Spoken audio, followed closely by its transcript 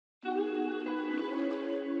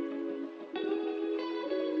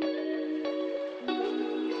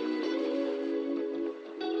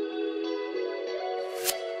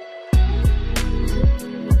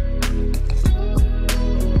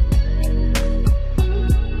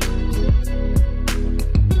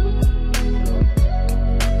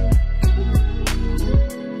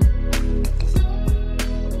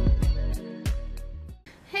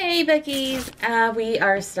Bookies, we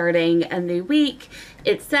are starting a new week.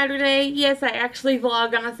 It's Saturday. Yes, I actually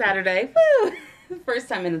vlog on a Saturday. Woo! First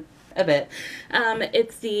time in a bit.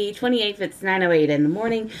 It's the 28th. It's 9:08 in the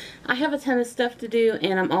morning. I have a ton of stuff to do,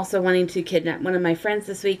 and I'm also wanting to kidnap one of my friends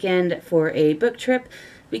this weekend for a book trip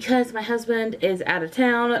because my husband is out of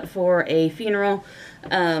town for a funeral.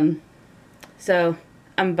 So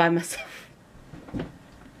I'm by myself.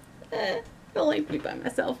 Don't leave me by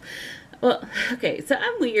myself. Well, okay, so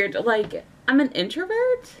I'm weird. Like, I'm an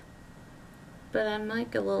introvert, but I'm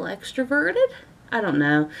like a little extroverted. I don't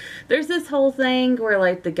know. There's this whole thing where,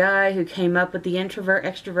 like, the guy who came up with the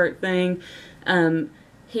introvert-extrovert thing,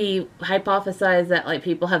 he hypothesized that, like,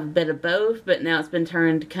 people have a bit of both, but now it's been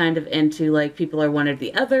turned kind of into, like, people are one or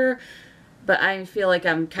the other. But I feel like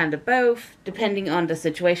I'm kind of both, depending on the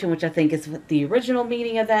situation, which I think is the original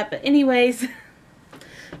meaning of that. But anyways,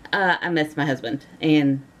 I miss my husband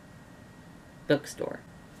and bookstore.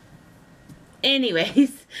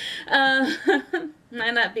 Anyways, might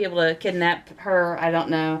not be able to kidnap her. I don't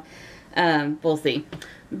know. We'll see.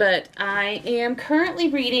 But I am currently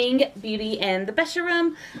reading Beauty and the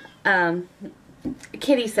Besharam.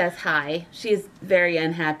 Kitty says hi. She's very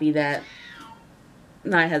unhappy that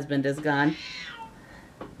my husband is gone.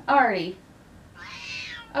 Artie,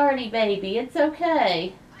 baby, it's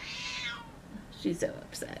okay. She's so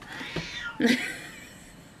upset.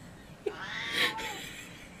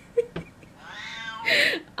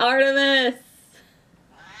 Artemis!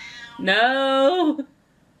 No!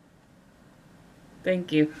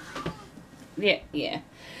 Thank you. Yeah.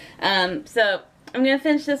 So, I'm gonna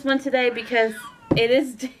finish this one today because it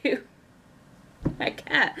is due. My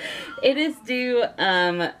cat. It is due,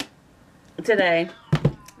 today.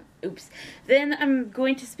 Oops. Then I'm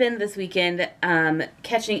going to spend this weekend,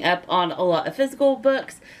 catching up on a lot of physical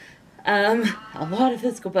books. A lot of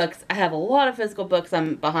physical books. I have a lot of physical books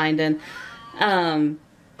I'm behind in.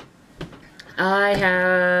 I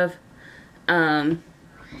have,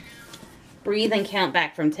 Breathe and Count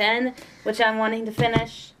Back from 10, which I'm wanting to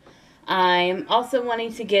finish. I'm also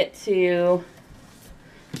wanting to get to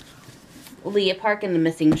Leah Park and the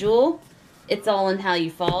Missing Jewel. It's All in How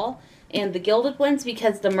You Fall. And the Gilded ones,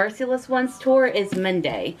 because the Merciless ones tour is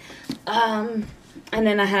Monday. And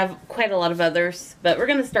then I have quite a lot of others, but we're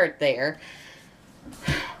going to start there.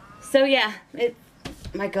 So yeah,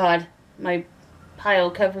 my God, my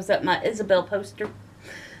pile covers up my Isabel poster.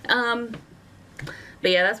 But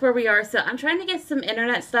yeah, that's where we are. So I'm trying to get some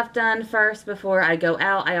internet stuff done first before I go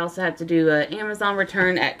out. I also have to do an Amazon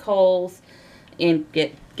return at Kohl's and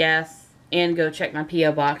get gas and go check my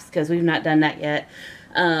P.O. box because we've not done that yet.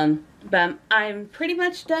 But I'm pretty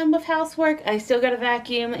much done with housework. I still got to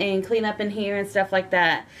vacuum and clean up in here and stuff like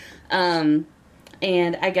that. And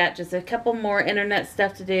I got just a couple more internet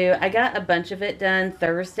stuff to do. I got a bunch of it done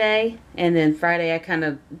Thursday, and then Friday I kind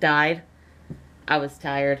of died. I was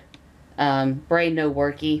tired. Brain no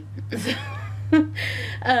worky. So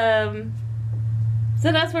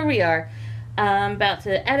that's where we are. I'm about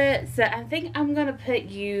to edit, so I think I'm going to put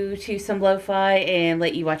you to some lo-fi and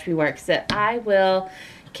let you watch me work. So I will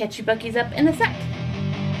catch you Buckies up in a sec.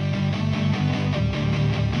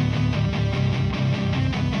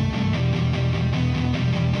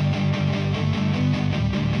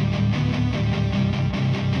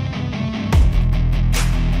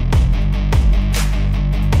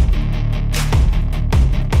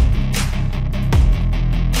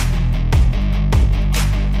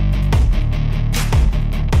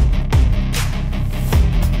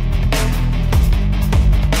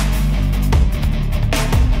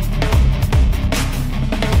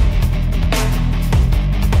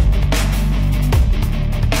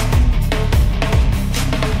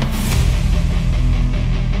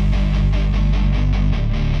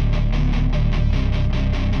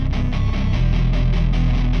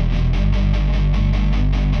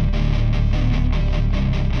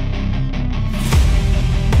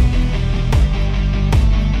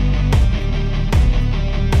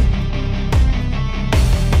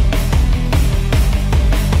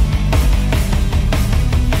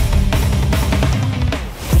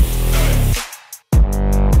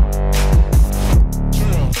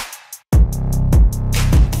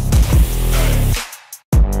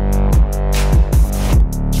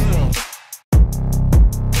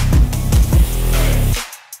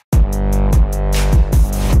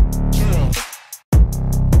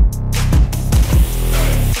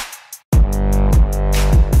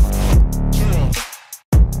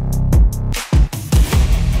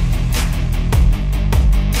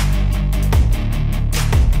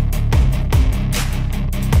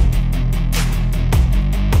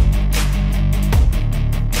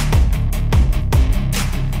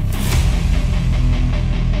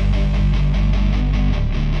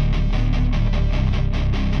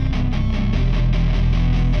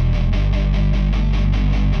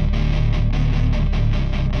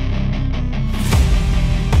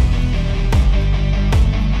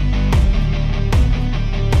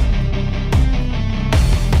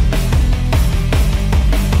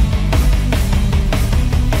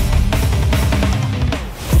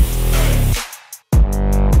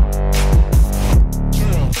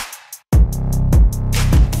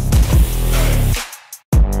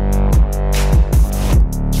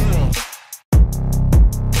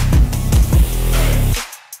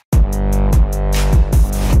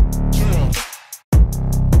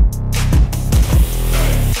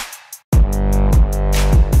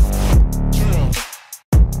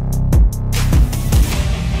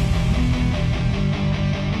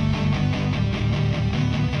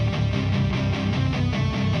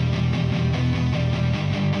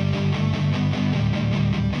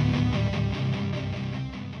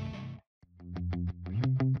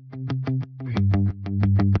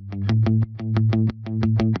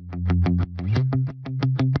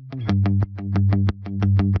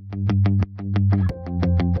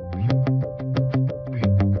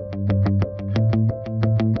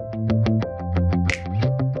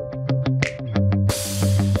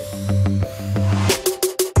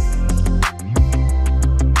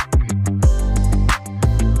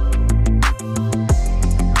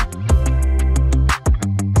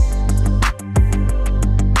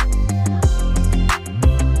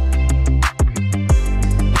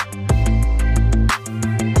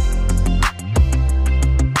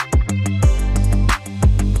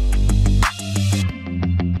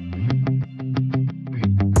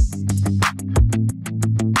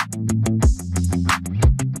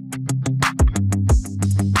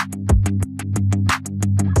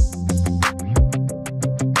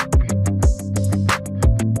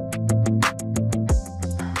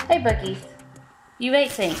 Bookies. You may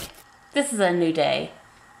think this is a new day.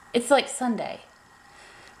 It's like Sunday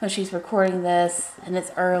when she's recording this and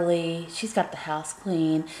it's early. She's got the house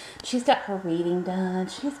clean. She's got her reading done.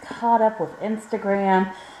 She's caught up with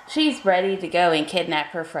Instagram. She's ready to go and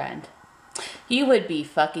kidnap her friend. You would be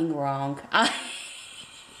fucking wrong. I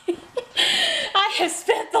have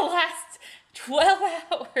spent the last 12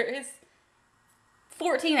 hours,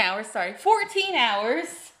 14 hours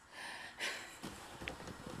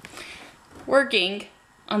working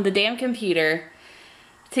on the damn computer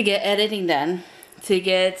to get editing done, to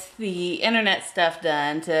get the internet stuff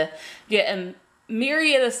done, to get a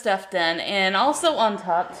myriad of stuff done, and also on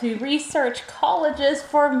top to research colleges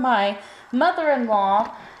for my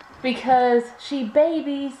mother-in-law because she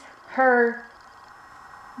babies her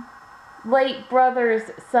late brother's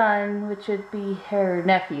son, which would be her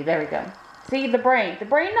nephew. There we go. See, the brain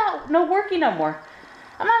no working no more.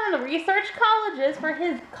 I'm having to research colleges for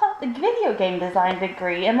his video game design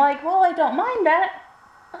degree, and like, well, I don't mind that.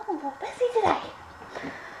 I'm a little busy today.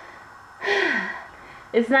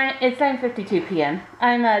 It's 9:52 p.m.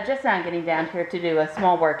 I'm just now getting down here to do a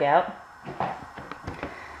small workout.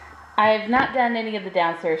 I've not done any of the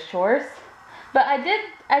downstairs chores, but I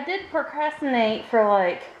did procrastinate for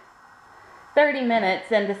like 30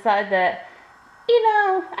 minutes and decide that, you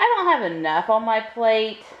know, I don't have enough on my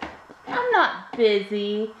plate. I'm not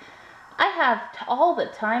busy. I have all the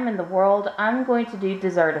time in the world. I'm going to do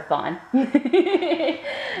dessert-a-thon.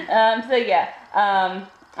 So yeah,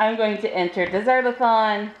 I'm going to enter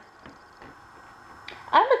dessert-a-thon.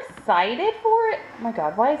 I'm excited for it. Oh my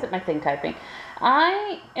god, why isn't my thing typing?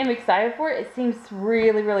 I am excited for it. It seems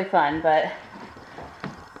really, really fun, but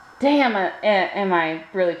damn, am I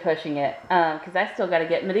really pushing it? Because I still got to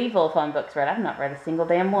get medieval fun books read. I've not read a single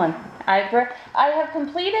damn one. I have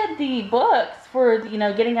completed the books for, you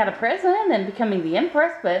know, getting out of prison and becoming the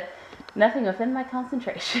Empress, but nothing within my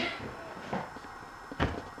concentration.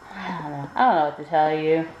 I don't know what to tell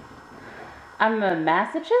you. I'm a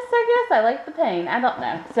masochist, I guess. I like the pain. I don't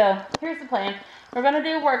know. So here's the plan. We're going to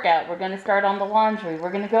do a workout. We're going to start on the laundry.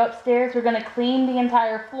 We're going to go upstairs. We're going to clean the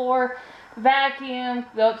entire floor. Vacuum,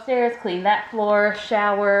 go upstairs, clean that floor,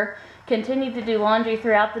 shower, continue to do laundry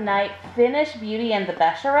throughout the night, finish Beauty and the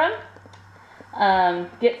Besharam,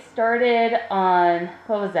 get started on,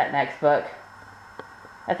 what was that next book?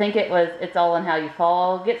 I think it was It's All in How You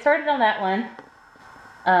Fall. Get started on that one.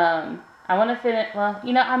 I want to finish, well,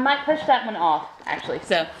 you know, I might push that one off, actually.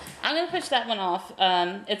 So, I'm going to push that one off.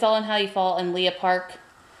 It's All in How You Fall and Leah Park.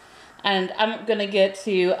 And I'm going to get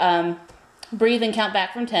to Breathe and Count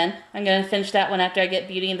Back from 10. I'm going to finish that one after I get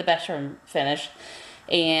Beauty and the Besharam finished.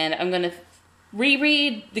 And I'm going to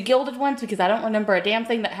reread the Gilded ones because I don't remember a damn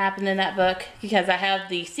thing that happened in that book. Because I have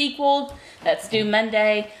the sequel that's due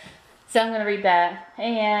Monday. So I'm going to read that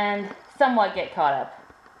and somewhat get caught up.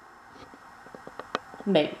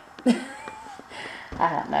 Maybe. I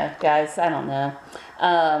don't know, guys. I don't know.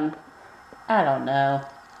 I don't know.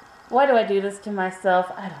 Why do I do this to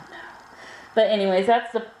myself? I don't know. But anyways,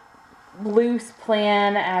 that's the loose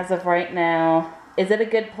plan as of right now. Is it a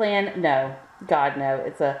good plan? No. God, no.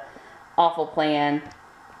 It's a awful plan.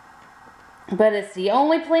 But it's the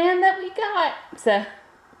only plan that we got. So,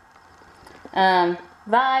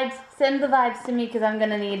 vibes. Send the vibes to me because I'm going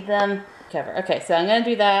to need them. Cover. Okay, so I'm going to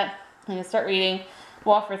do that. I'm going to start reading.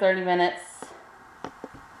 Walk for 30 minutes.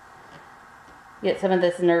 Get some of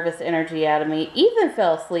this nervous energy out of me. Ethan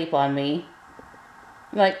fell asleep on me.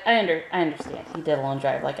 Like, I understand. He did a long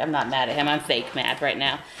drive. Like, I'm not mad at him. I'm fake mad right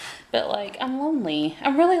now. But, like, I'm lonely.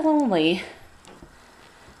 I'm really lonely.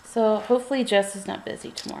 So, hopefully Jess is not busy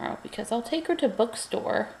tomorrow. Because I'll take her to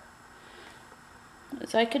bookstore.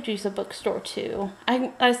 So, I could use a bookstore, too.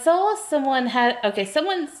 I saw someone had... Okay,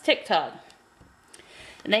 someone's TikTok.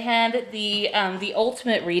 And they had the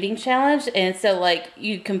Ultimate Reading Challenge. And so, like,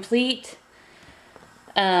 you complete...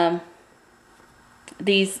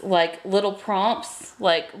 these like little prompts,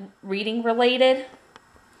 like reading related,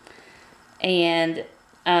 and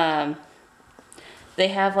they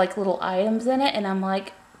have like little items in it, and I'm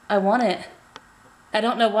like, I want it. I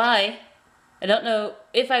don't know why. I don't know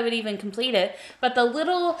if I would even complete it, but the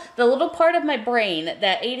little part of my brain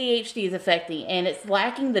that ADHD is affecting, and it's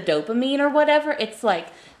lacking the dopamine or whatever, it's like,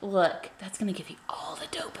 look, that's gonna give you all the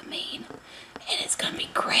dopamine, and it's gonna be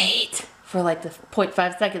great. For like the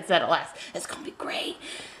 0.5 seconds that it lasts. It's going to be great.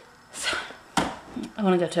 So, I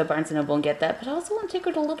want to go to a Barnes & Noble and get that. But I also want to take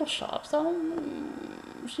her to Little Shop. So,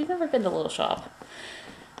 she's never been to Little Shop.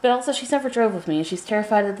 But also, she's never drove with me. And she's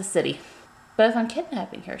terrified of the city. But if I'm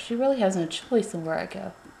kidnapping her, she really has no choice in where I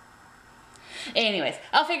go. Anyways,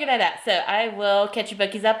 I'll figure that out. So, I will catch you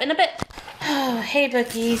bookies up in a bit. Hey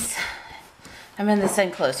Bookies. I'm in the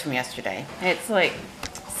same clothes from yesterday. It's like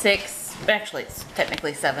 6, actually it's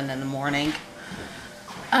technically 7 in the morning.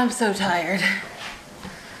 I'm so tired.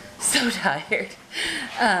 So tired.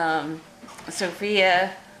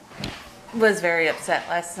 Sophia was very upset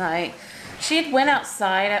last night. She had went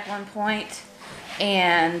outside at one point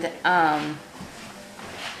and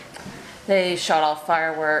they shot off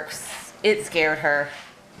fireworks. It scared her.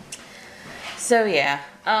 So yeah,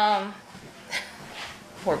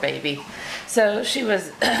 poor baby. So she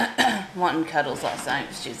was wanting cuddles last night.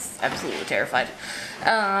 She's absolutely terrified.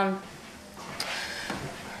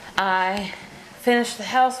 I finished the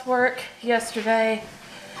housework yesterday.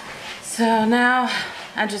 So now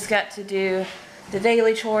I just got to do the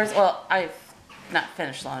daily chores. Well, I've not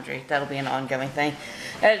finished laundry. That'll be an ongoing thing.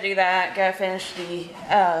 Gotta do that. Gotta finish the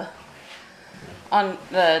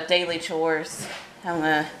daily chores. I'm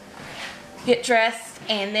gonna get dressed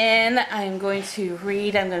and then I'm going to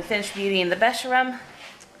read. I'm going to finish Beauty and the Besharam.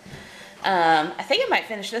 I think I might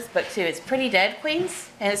finish this book too. It's Pretty Dead Queens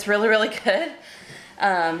and it's really, really good.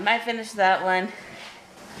 Might finish that one.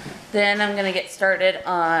 Then I'm going to get started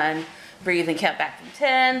on Breathe and Count Back from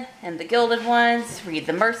 10 and the Gilded ones. Read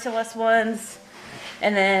the Merciless ones.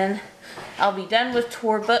 And then I'll be done with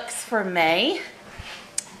tour books for May.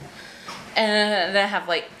 And I have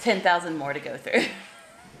like 10,000 more to go through.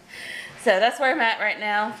 So that's where I'm at right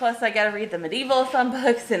now. Plus I gotta read the medieval fun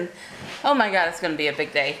books and oh my god, it's gonna be a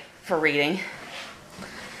big day for reading.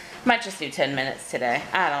 Might just do 10 minutes today.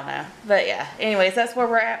 I don't know. But yeah, anyways, that's where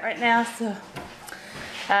we're at right now. So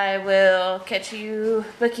I will catch you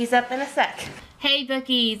Bookies up in a sec. Hey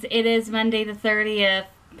Bookies, it is Monday the 30th.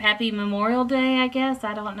 Happy Memorial Day, I guess.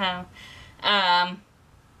 I don't know.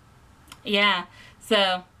 Yeah,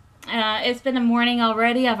 so it's been a morning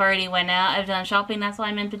already. I've already went out. I've done shopping. That's why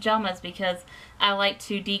I'm in pajamas, because I like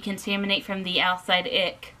to decontaminate from the outside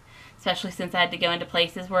ick. Especially since I had to go into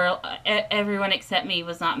places where everyone except me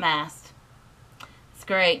was not masked. It's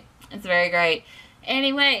great. It's very great.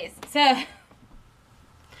 Anyways, so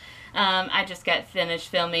I just got finished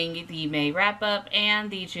filming the May wrap-up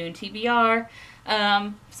and the June TBR.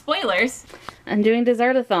 Spoilers. I'm doing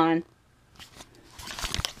Dessertathon.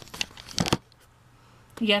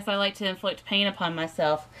 Yes, I like to inflict pain upon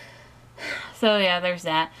myself. So yeah, there's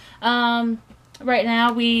that. Right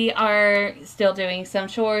now we are still doing some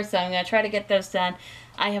chores, so I'm going to try to get those done.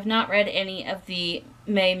 I have not read any of the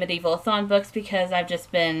May Medieval-a-thon books because I've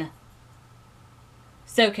just been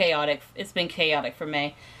so chaotic. It's been chaotic for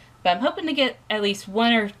May. But I'm hoping to get at least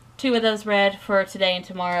 1 or 2 of those read for today and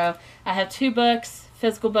tomorrow. I have 2 books,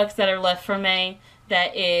 physical books that are left for May.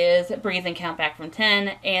 That is Breathe and Count Back from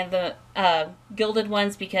 10 and the Gilded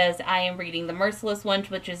ones, because I am reading the Merciless one,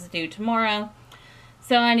 which is due tomorrow.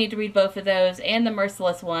 So I need to read both of those and the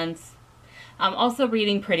Merciless ones. I'm also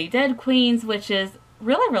reading Pretty Dead Queens, which is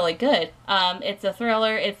really, really good. It's a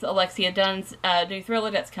thriller. It's Alexia Dunn's new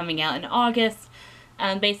thriller that's coming out in August.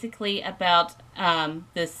 Basically about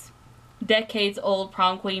this decades-old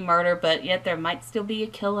prom queen murder, but yet there might still be a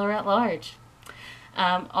killer at large.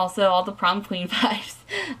 Also all the prom queen vibes.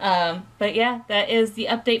 But yeah, that is the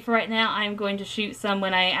update for right now. I'm going to shoot some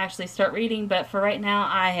when I actually start reading, but for right now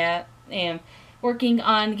I am working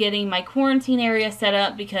on getting my quarantine area set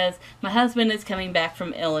up because my husband is coming back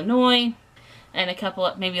from Illinois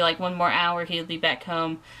and maybe like 1 more hour he'll be back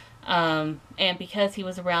home. And because he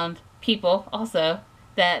was around people also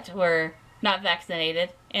that were not vaccinated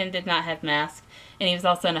and did not have masks, and he was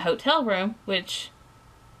also in a hotel room which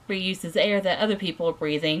reuses air that other people are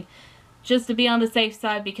breathing, just to be on the safe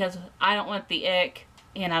side, because I don't want the ick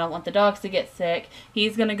and I don't want the dogs to get sick.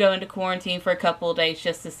 He's going to go into quarantine for a couple of days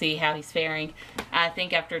just to see how he's faring. I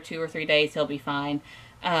think after 2 or 3 days he'll be fine.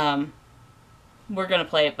 We're going to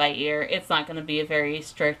play it by ear. It's not going to be a very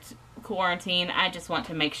strict quarantine. I just want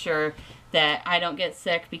to make sure that I don't get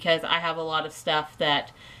sick, because I have a lot of stuff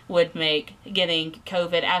that would make getting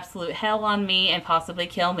COVID absolute hell on me and possibly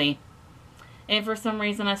kill me. And for some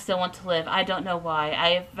reason, I still want to live. I don't know why.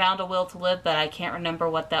 I have found a will to live, but I can't remember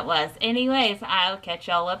what that was. Anyways, I'll catch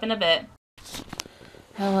y'all up in a bit.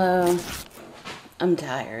 Hello. I'm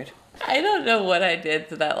tired. I don't know what I did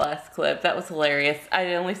to that last clip. That was hilarious.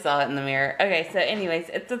 I only saw it in the mirror. Okay, so anyways,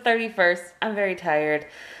 it's the 31st. I'm very tired.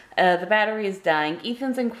 The battery is dying.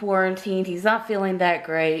 Ethan's in quarantine. He's not feeling that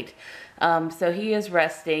great. So he is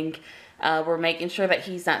resting. We're making sure that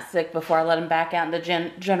he's not sick before I let him back out in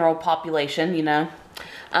the general population, you know.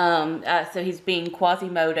 So he's being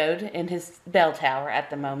Quasimodo'd in his bell tower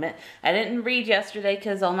at the moment. I didn't read yesterday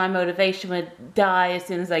because all my motivation would die as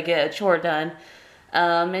soon as I get a chore done.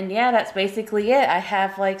 And yeah, that's basically it. I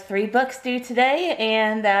have like 3 books due today,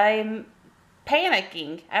 and I'm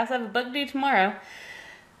panicking. I also have a book due tomorrow.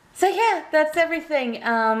 So yeah, that's everything.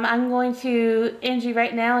 I'm going to end you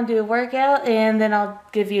right now and do a workout, and then I'll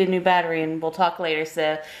give you a new battery and we'll talk later.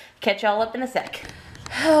 So catch y'all up in a sec.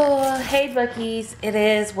 Oh, hey Bookies. It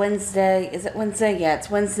is Wednesday. Is it Wednesday? Yeah, it's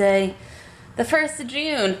Wednesday. The 1st of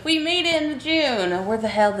June. We made it into June. Where the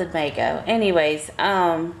hell did May go? Anyways,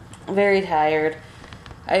 very tired.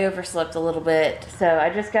 I overslept a little bit. So I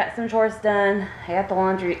just got some chores done. I got the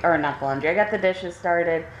laundry, or not the laundry. I got the dishes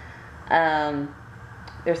started.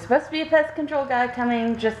 There's supposed to be a pest control guy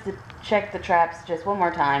coming just to check the traps just one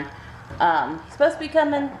more time. He's supposed to be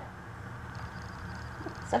coming.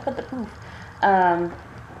 Stop with the poof.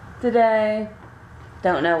 Today.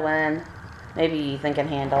 Don't know when. Maybe Ethan can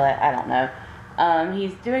handle it. I don't know.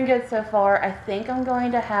 He's doing good so far. I think I'm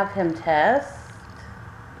going to have him test.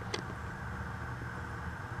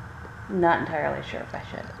 Not entirely sure if I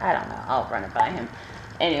should. I don't know. I'll run it by him.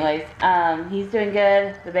 Anyways, he's doing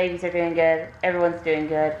good. The babies are doing good. Everyone's doing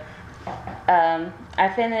good.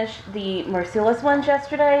 I finished the Merciless ones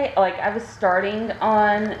yesterday. Like, I was starting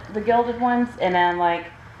on the Gilded ones, and I'm like,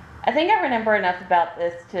 I think I remember enough about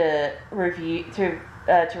this to review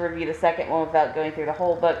the second one without going through the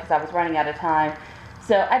whole book because I was running out of time.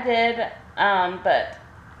 So I did, but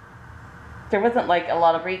there wasn't like a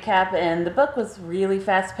lot of recap, and the book was really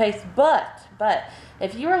fast paced. But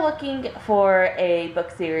if you are looking for a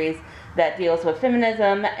book series that deals with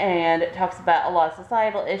feminism and talks about a lot of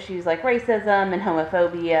societal issues like racism and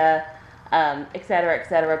homophobia, etc.,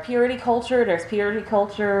 etc., purity culture, there's purity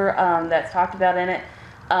culture that's talked about in it,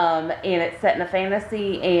 and it's set in a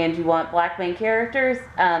fantasy, and you want black main characters,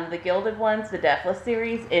 the Gilded ones, the Deathless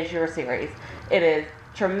series, is your series. It is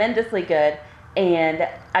tremendously good. And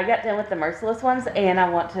I got done with the Merciless ones, and I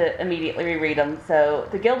want to immediately reread them. So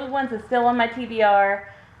the Gilded ones is still on my TBR,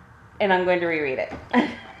 and I'm going to reread it.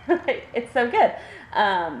 It's so good.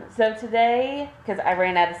 So today, because I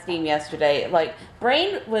ran out of steam yesterday, like,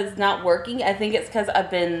 brain was not working. I think it's because I've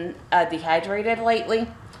been dehydrated lately.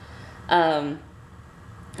 And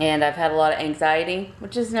I've had a lot of anxiety,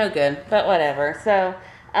 which is no good, but whatever. So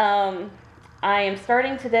I am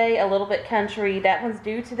starting today a little bit country. That one's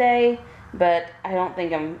due today. But I don't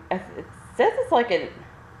think it says it's like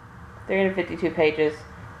 352 pages,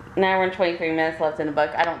 an hour and 23 minutes left in the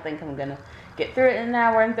book. I don't think I'm going to get through it in an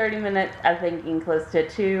hour and 30 minutes. I'm thinking close to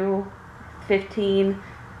 2:15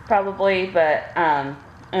 probably, but I'm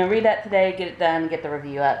going to read that today, get it done, get the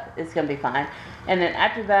review up. It's going to be fine. And then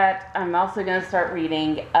after that, I'm also going to start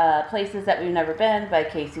reading Places That We've Never Been by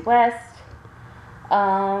Kasie West.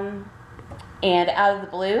 And Out of the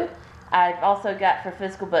Blue. I've also got for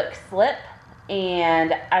physical book Slip,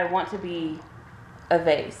 and I Want to Be a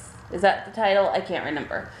Vase. Is that the title? I can't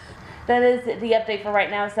remember. That is the update for right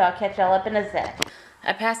now, so I'll catch y'all up in a sec.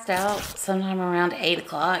 I passed out sometime around 8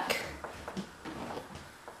 o'clock.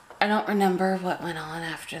 I don't remember what went on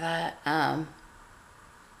after that.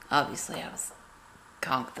 Obviously I was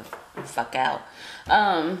conked the fuck out.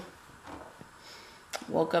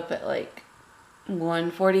 Woke up at like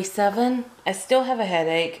 1:47. I still have a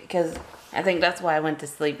headache because I think that's why I went to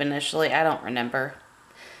sleep initially. I don't remember.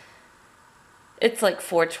 It's like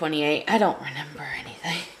 4:28. I don't remember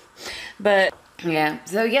anything. But yeah,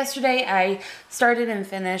 so yesterday I started and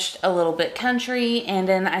finished A Little Bit Country, and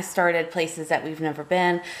then I started Places That We've Never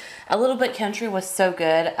Been. A Little Bit Country was so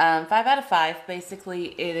good. 5 out of 5.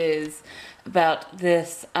 Basically, it is about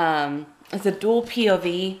this, it's a dual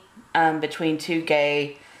POV between two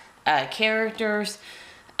gay characters.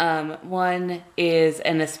 One is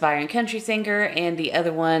an aspiring country singer, and the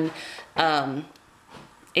other one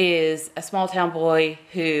is a small town boy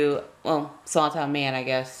who, well, small town man, I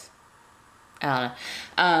guess. I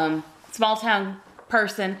don't know. Small town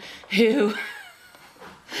person who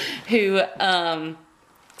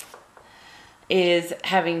is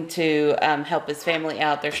having to help his family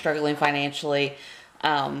out. They're struggling financially,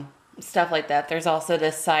 stuff like that. There's also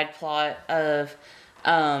this side plot of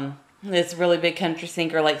this really big country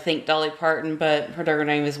singer, like think Dolly Parton, but her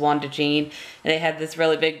name is Wanda Jean. And they had this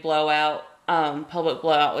really big blowout, public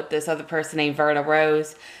blowout with this other person named Verna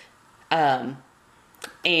Rose.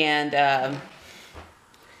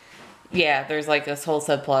 Yeah, there's like this whole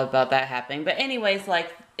subplot about that happening. But anyways,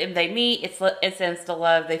 like, if they meet, it's insta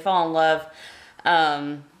love. They fall in love,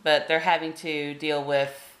 but they're having to deal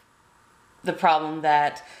with the problem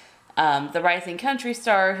that the rising country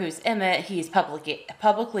star, who's Emmett, he's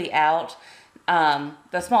publicly out.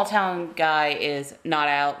 The small town guy is not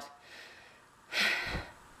out.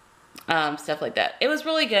 Stuff like that. It was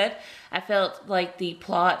really good. I felt like the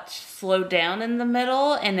plot slowed down in the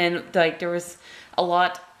middle, and then like there was a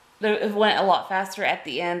lot it went a lot faster at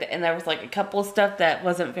the end, and there was like a couple of stuff that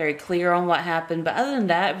wasn't very clear on what happened, but other than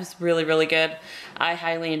that, it was really, really good. I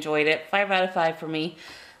highly enjoyed it. 5 out of 5 for me.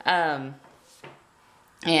 And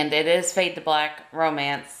it is fade to black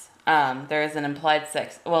romance. There is an implied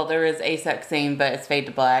sex, well, there is a sex scene, but it's fade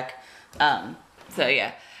to black. So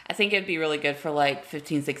yeah, I think it'd be really good for like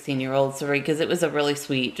 15, 16-year-olds to read, because it was a really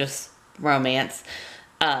sweet, just romance.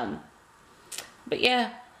 But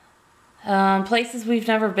yeah. Places We've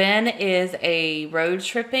Never Been is a road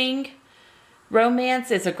tripping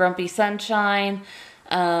romance. It's a grumpy sunshine.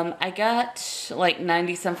 I got like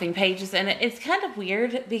 90 something pages in it. It's kind of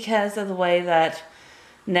weird because of the way that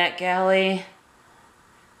NetGalley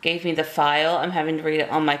gave me the file. I'm having to read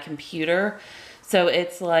it on my computer. So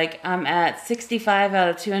it's like I'm at 65 out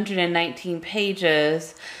of 219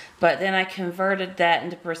 pages, but then I converted that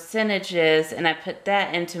into percentages and I put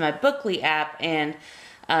that into my Bookly app, and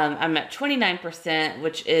I'm at 29%,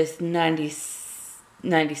 which is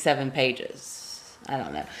 97 pages. I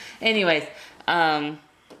don't know. Anyways,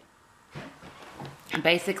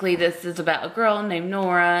 basically this is about a girl named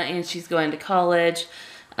Nora, and she's going to college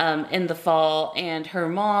in the fall, and her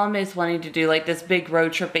mom is wanting to do like this big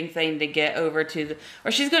road tripping thing to get over to the,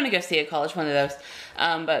 or she's going to go see a college, one of those,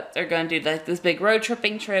 but they're going to do like this big road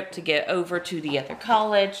tripping trip to get over to the other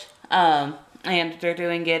college, and they're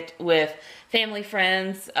doing it with family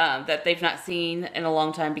friends that they've not seen in a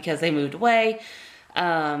long time because they moved away.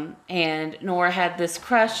 And Nora had this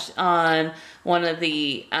crush on one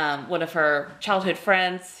of her childhood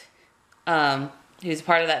friends, who's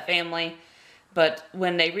part of that family. But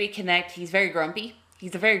when they reconnect, he's very grumpy.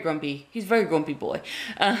 He's a very grumpy boy.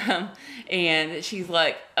 And she's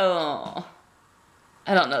like, oh,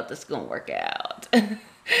 I don't know if this is going to work out.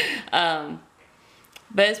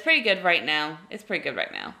 But it's pretty good right now. It's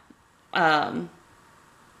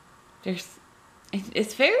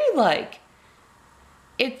very like,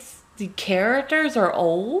 it's, the characters are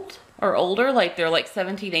old or older, like they're like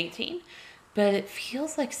 17, 18, but it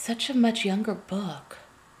feels like such a much younger book,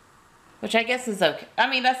 which I guess is okay. I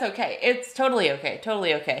mean, that's okay. It's totally okay.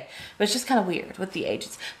 But it's just kind of weird with the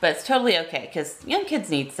ages, but it's totally okay because young kids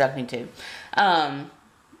need something too.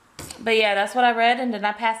 But yeah, that's what I read, and then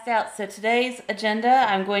I passed out. So today's agenda,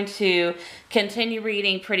 I'm going to continue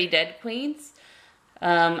reading Pretty Dead Queens.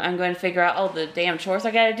 I'm going to figure out all the damn chores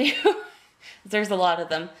I gotta do. There's a lot of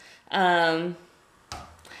them.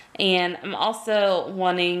 And I'm also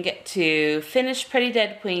wanting to finish Pretty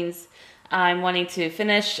Dead Queens. I'm wanting to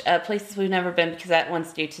finish Places We've Never Been because that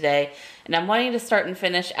one's due today. And I'm wanting to start and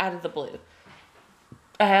finish Out of the Blue.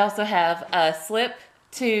 I also have a Slip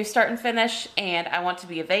to start and finish, and I Want to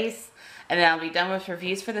Be a Vase, and then I'll be done with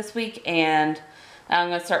reviews for this week, and I'm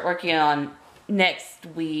going to start working on next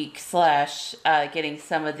week / getting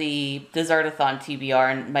some of the Desertathon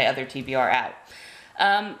TBR and my other TBR out.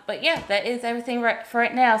 But yeah, that is everything for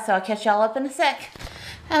right now, so I'll catch y'all up in a sec.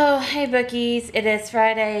 Oh, hey Bookies, it is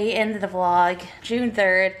Friday, end of the vlog, June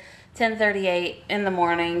 3rd, 10:38 in the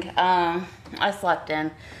morning. I slept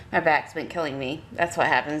in. My back's been killing me. That's what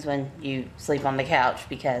happens when you sleep on the couch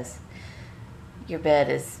because your bed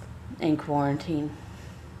is in quarantine.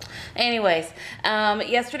 Anyways,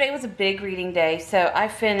 yesterday was a big reading day, so I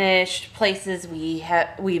finished Places We've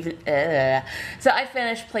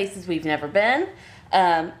Never Been.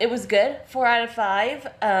 It was good, 4 out of 5.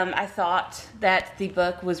 I thought that the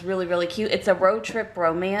book was really, really cute. It's a road trip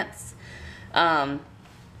romance.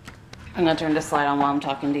 I'm going to turn this slide on while I'm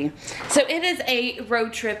talking to you. So it is a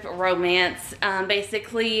road trip romance.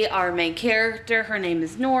 Basically, our main character, her name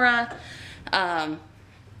is Nora.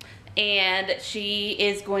 And she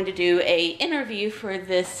is going to do a interview for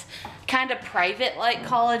this kind of private like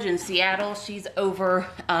college in Seattle. She's over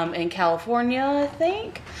in California, I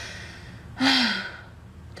think.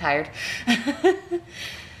 Tired.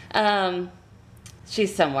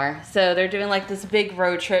 She's somewhere. So they're doing like this big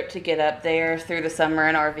road trip to get up there through the summer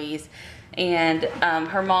in RVs. And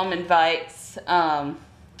her mom invites her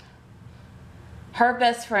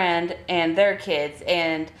best friend and their kids.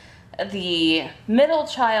 And the middle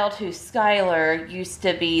child, who's Skylar, used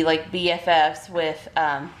to be like BFFs with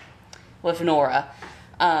Nora.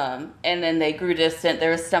 And then they grew distant.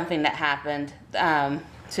 There was something that happened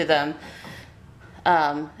to them.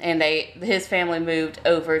 And his family moved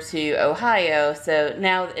over to Ohio, so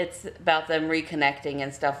now it's about them reconnecting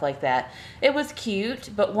and stuff like that. It was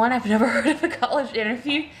cute, but one, I've never heard of a college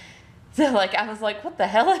interview, so like I was like, what the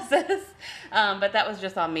hell is this? But that was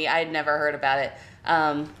just on me. I had never heard about it.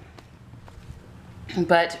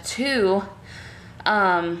 But two,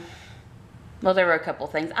 well, there were a couple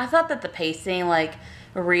things. I thought that the pacing like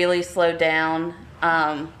really slowed down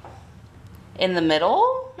in the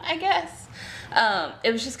middle. I guess.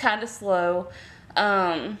 It was just kind of slow.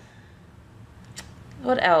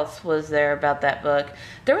 What else was there about that book?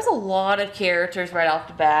 There was a lot of characters right off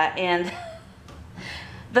the bat, and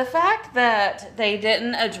the fact that they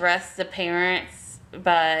didn't address the parents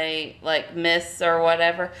by, like, Miss or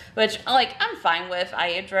whatever, which, like, I'm fine with. I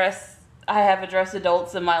have addressed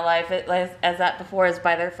adults in my life as that before, as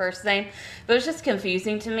by their first name, but it was just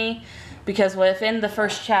confusing to me, because within the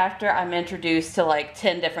first chapter, I'm introduced to, like,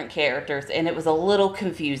 10 different characters, and it was a little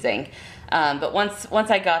confusing. But once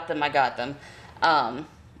I got them, I got them.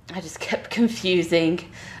 I just kept confusing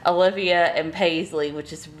Olivia and Paisley,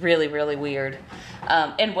 which is really, really weird.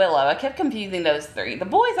 And Willow. I kept confusing those three. The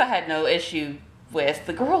boys I had no issue with.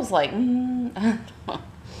 The girls, like, I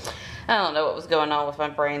don't know what was going on with my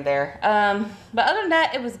brain there. But other than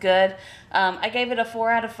that, it was good. I gave it a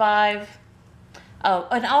 4 out of 5. Oh,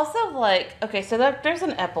 and also, like, okay, so there's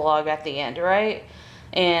an epilogue at the end, right?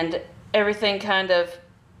 And everything kind of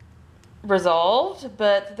resolved,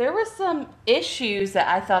 but there were some issues that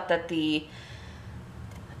I thought that the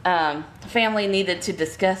family needed to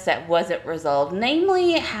discuss that wasn't resolved.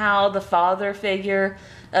 Namely, how the father figure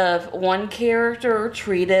of one character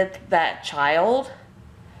treated that child.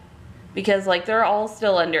 Because, like, they're all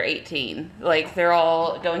still under 18. Like, they're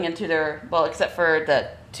all going into their, well, except for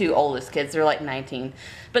the 2 oldest kids, they're like 19.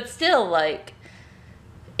 But still, like,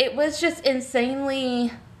 it was just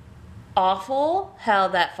insanely awful how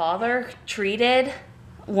that father treated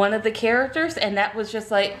one of the characters, and that was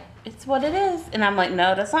just like, it's what it is. And I'm like,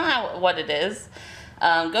 no, that's not what it is.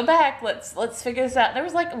 Go back, let's figure this out. There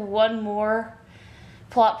was like one more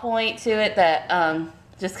plot point to it that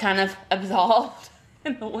just kind of absolved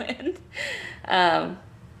in the wind.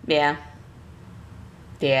 Yeah.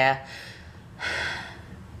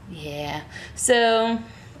 So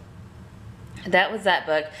that was that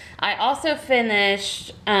book. I also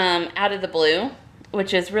finished Out of the Blue,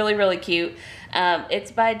 which is really, really cute.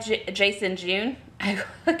 It's by Jason June. I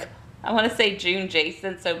want to say June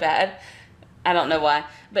Jason so bad. I don't know why.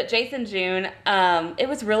 But Jason June, it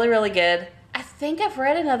was really, really good. I think I've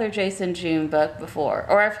read another Jason June book before,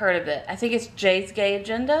 or I've heard of it. I think it's Jay's Gay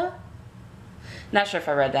Agenda. Not sure if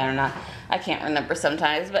I read that or not. I can't remember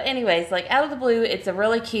sometimes. But anyways, like, Out of the Blue, it's a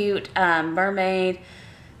really cute mermaid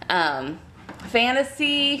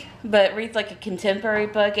fantasy, but reads like a contemporary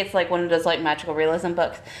book. It's like one of those, like, magical realism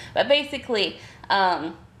books. But basically,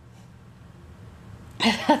 I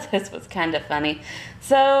thought this was kind of funny.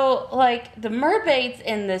 So, like, the mermaids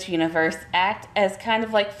in this universe act as kind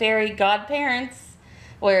of like fairy godparents,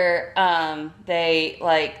 where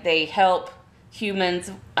they help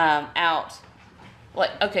humans out.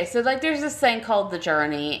 Like, okay, so, like, there's this thing called The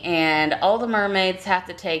Journey, and all the mermaids have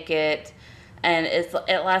to take it, and it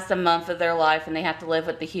lasts a month of their life, and they have to live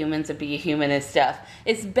with the humans and be a human and stuff.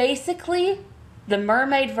 It's basically the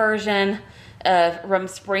mermaid version of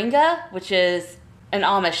Rumspringa, which is an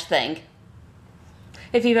Amish thing,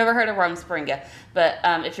 if you've ever heard of Rumspringa. But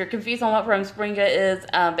if you're confused on what Rumspringa is,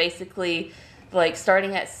 basically, like,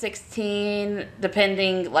 starting at 16,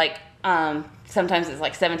 depending, like, sometimes it's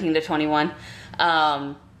like 17 to 21,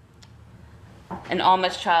 an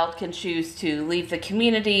Amish child can choose to leave the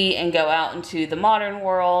community and go out into the modern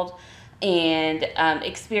world and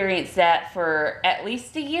experience that for at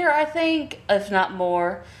least a year, I think, if not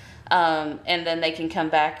more. And then they can come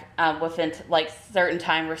back within, like, certain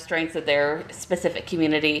time restraints of their specific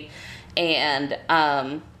community and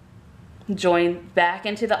join back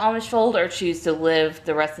into the Amish fold, or choose to live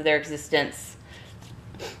the rest of their existence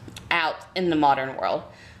out in the modern world.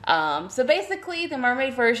 So basically, the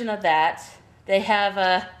mermaid version of that, they have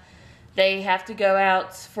to go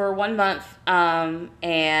out for 1 month,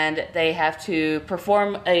 and they have to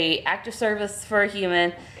perform a act of service for a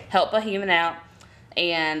human, help a human out,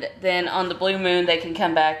 and then on the blue moon they can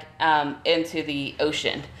come back into the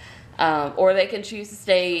ocean, or they can choose to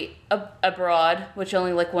stay abroad, which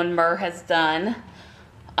only like one mer has done,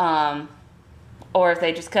 or if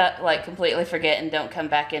they just completely forget and don't come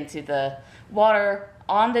back into the water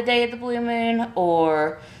on the day of the blue moon,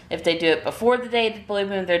 or if they do it before the day of the blue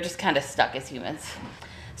moon, they're just kind of stuck as humans.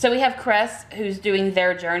 So we have Cress, who's doing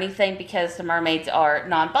their journey thing, because the mermaids are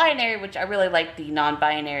non-binary, which I really like the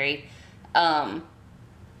non-binary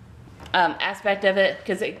aspect of it,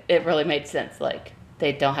 because it really made sense. Like,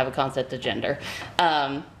 they don't have a concept of gender.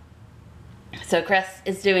 So Cress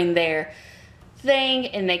is doing their thing,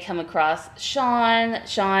 and they come across Sean.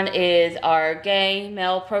 Sean is our gay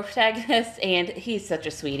male protagonist, and he's such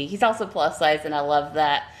a sweetie. He's also plus size, and I love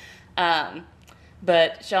that.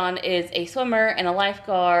 But Sean is a swimmer and a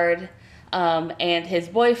lifeguard, and his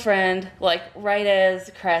boyfriend, like, right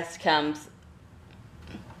as Cress comes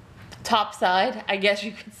topside, I guess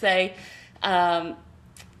you could say.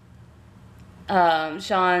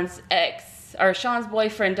 Sean's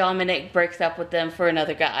boyfriend Dominic breaks up with them for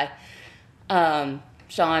another guy.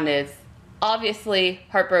 Sean is obviously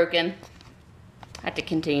heartbroken. I have to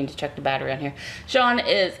continue to check the battery on here. Sean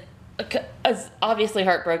is obviously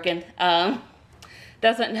heartbroken.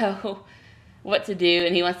 Doesn't know what to do,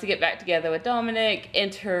 and he wants to get back together with Dominic.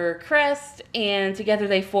 Enter Crest, and together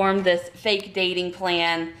they form this fake dating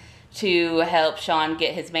plan to help Sean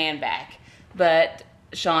get his man back. But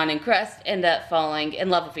Sean and Crest end up falling in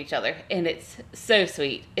love with each other, and it's so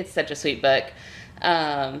sweet. It's such a sweet book.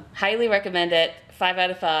 Highly recommend it. 5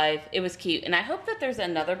 out of 5. It was cute, and I hope that there's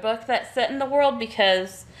another book that's set in the world,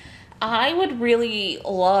 because I would really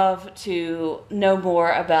love to know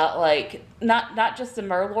more about, like, not just the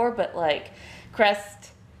Merlore, but like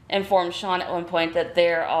Crest informed Sean at one point that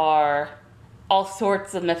there are all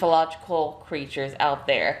sorts of mythological creatures out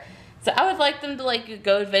there. So I would like them to like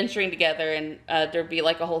go adventuring together, and there'd be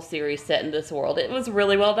like a whole series set in this world. It was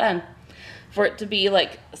really well done. For it to be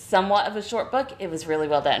like somewhat of a short book, it was really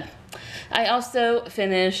well done. I also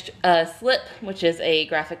finished Slip, which is a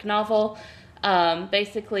graphic novel.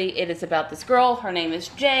 Basically, it is about this girl. Her name is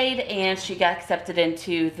Jade, and she got accepted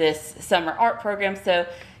into this summer art program. So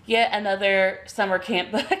yet another summer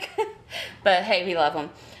camp book. But hey, we love them.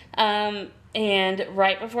 And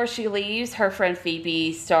right before she leaves, her friend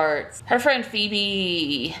Phoebe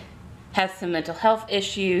has some mental health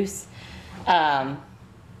issues.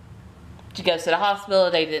 She goes to the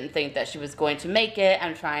hospital. They didn't think that she was going to make it.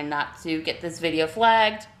 I'm trying not to get this video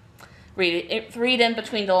flagged. Read in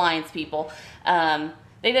between the lines, people. They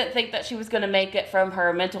didn't think that she was going to make it from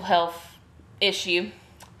her mental health issue.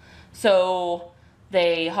 So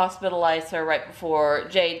they hospitalized her right before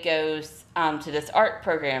Jade goes to this art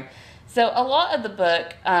program. So a lot of the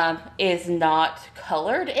book is not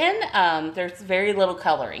colored in. There's very little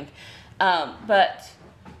coloring. But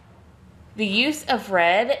the use of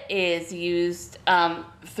red is used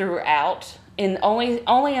throughout, and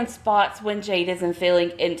only in spots when Jade isn't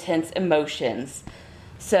feeling intense emotions.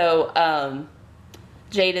 So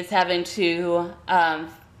Jade is having to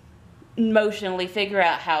emotionally figure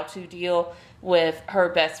out how to deal with her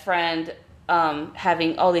best friend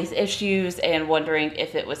having all these issues and wondering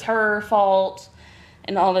if it was her fault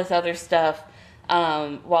and all this other stuff,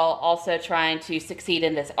 while also trying to succeed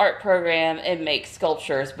in this art program and make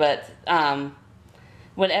sculptures. But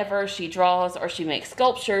whenever she draws or she makes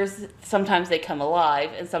sculptures, sometimes they come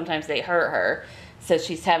alive and sometimes they hurt her. So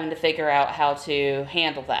she's having to figure out how to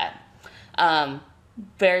handle that.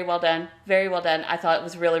 Very well done. Very well done. I thought it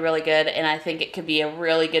was really, really good, and I think it could be a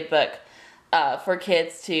really good book for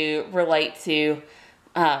kids to relate to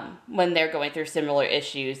when they're going through similar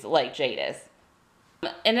issues like Jade is.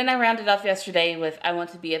 And then I rounded off yesterday with I Want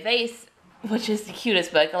to Be a Vase, which is the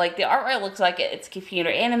cutest book. Like, the artwork looks like it's computer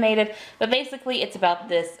animated, but basically it's about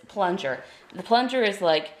this plunger. The plunger is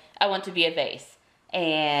like, I want to be a vase.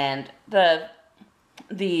 And the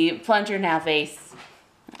plunger, now vase,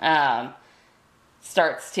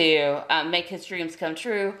 starts to make his dreams come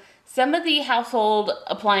true. Some of the household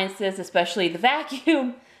appliances, especially the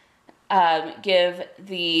vacuum, give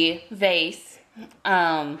the vase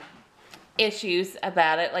issues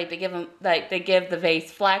about it. Like, they give the vase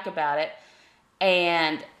flack about it,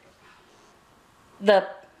 and the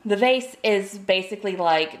vase is basically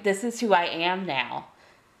like, this is who I am now,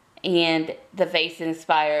 and the vase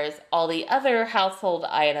inspires all the other household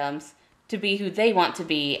items to be who they want to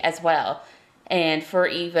be as well, and for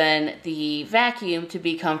even the vacuum to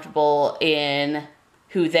be comfortable in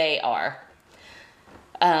who they are.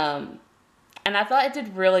 And I thought it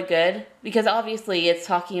did really good, because obviously it's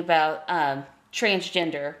talking about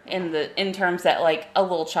transgender in terms that like a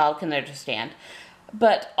little child can understand.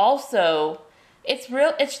 But also it's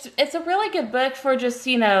a really good book for just,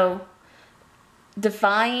 you know,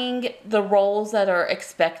 defying the roles that are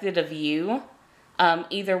expected of you,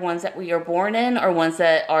 either ones that we are born in or ones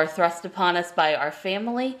that are thrust upon us by our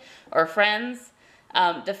family or friends,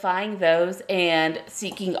 defying those and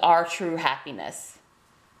seeking our true happiness,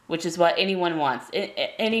 which is what anyone wants.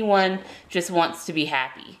 Anyone just wants to be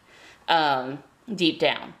happy, deep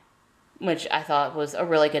down, which I thought was a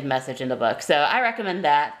really good message in the book. So I recommend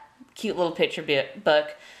that cute little picture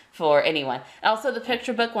book for anyone. Also, the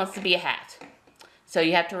picture book wants to be a hat, so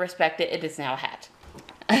you have to respect it. It is now a hat.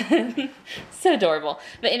 So adorable.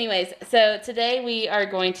 But anyways, so today we are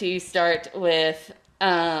going to start with,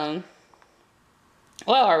 what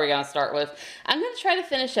are we going to start with? I'm going to try to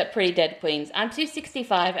finish up Pretty Dead Queens. I'm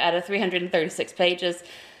 265 out of 336 pages,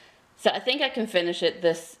 so I think I can finish it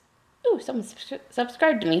this... Ooh, someone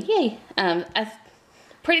subscribed to me. Yay.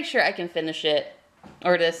 Pretty sure I can finish it.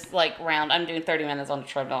 Or this, like, round. I'm doing 30 minutes on the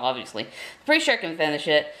treadmill, obviously. Pretty sure I can finish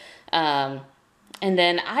it. And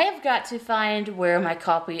then I have got to find where my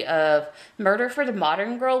copy of Murder for the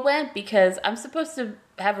Modern Girl went, because I'm supposed to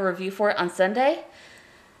have a review for it on Sunday.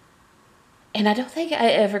 And I don't think it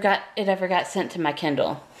ever got sent to my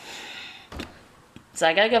Kindle. So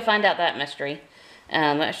I gotta go find out that mystery.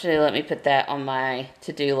 Actually, let me put that on my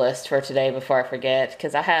to-do list for today before I forget,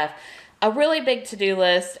 because I have a really big to-do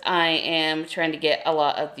list. I am trying to get a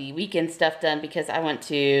lot of the weekend stuff done because I want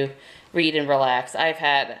to read and relax. I've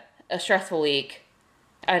had a stressful week.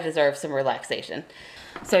 I deserve some relaxation.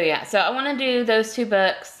 So yeah, so I want to do those 2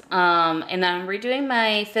 books. And I'm redoing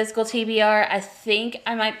my physical TBR. I think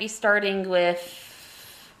I might be starting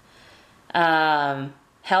with Hell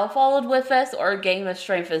Followed With Us or Game of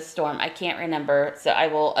Strength and Storm. I can't remember, so I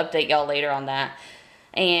will update y'all later on that.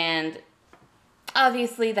 And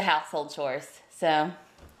obviously the household chores. So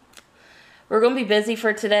we're going to be busy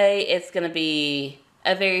for today. It's going to be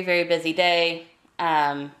a very, very busy day.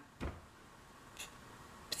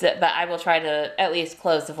 But I will try to at least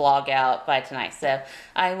close the vlog out by tonight. So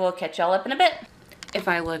I will catch y'all up in a bit. If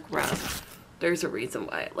I look rough, there's a reason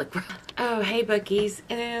why I look rough. Oh, hey Bookies.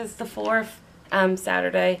 It is the 4th,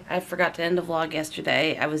 Saturday. I forgot to end the vlog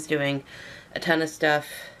yesterday. I was doing a ton of stuff.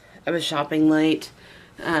 I was shopping late,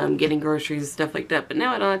 getting groceries and stuff like that. But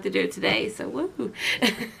now I don't have to do it today, so woo.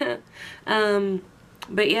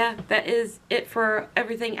 But yeah, that is it for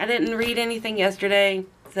everything. I didn't read anything yesterday,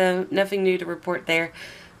 so nothing new to report there.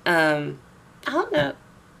 I don't know.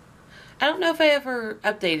 I don't know if I ever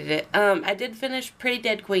updated it. I did finish Pretty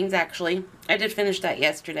Dead Queens, actually. I did finish that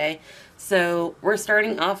yesterday. So we're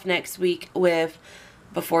starting off next week with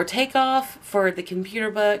Before Takeoff for the computer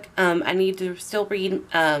book. I need to still read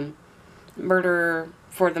Murder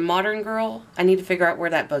for the Modern Girl. I need to figure out where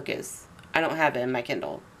that book is. I don't have it in my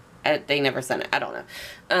Kindle. They never sent it. I don't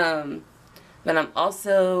know. But I'm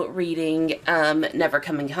also reading Never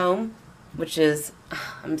Coming Home, which is,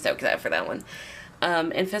 I'm so excited for that one.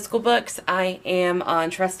 In physical books, I am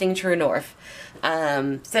on Trusting True North.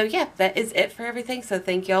 So yeah, that is it for everything. So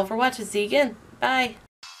thank y'all for watching. See you again. Bye.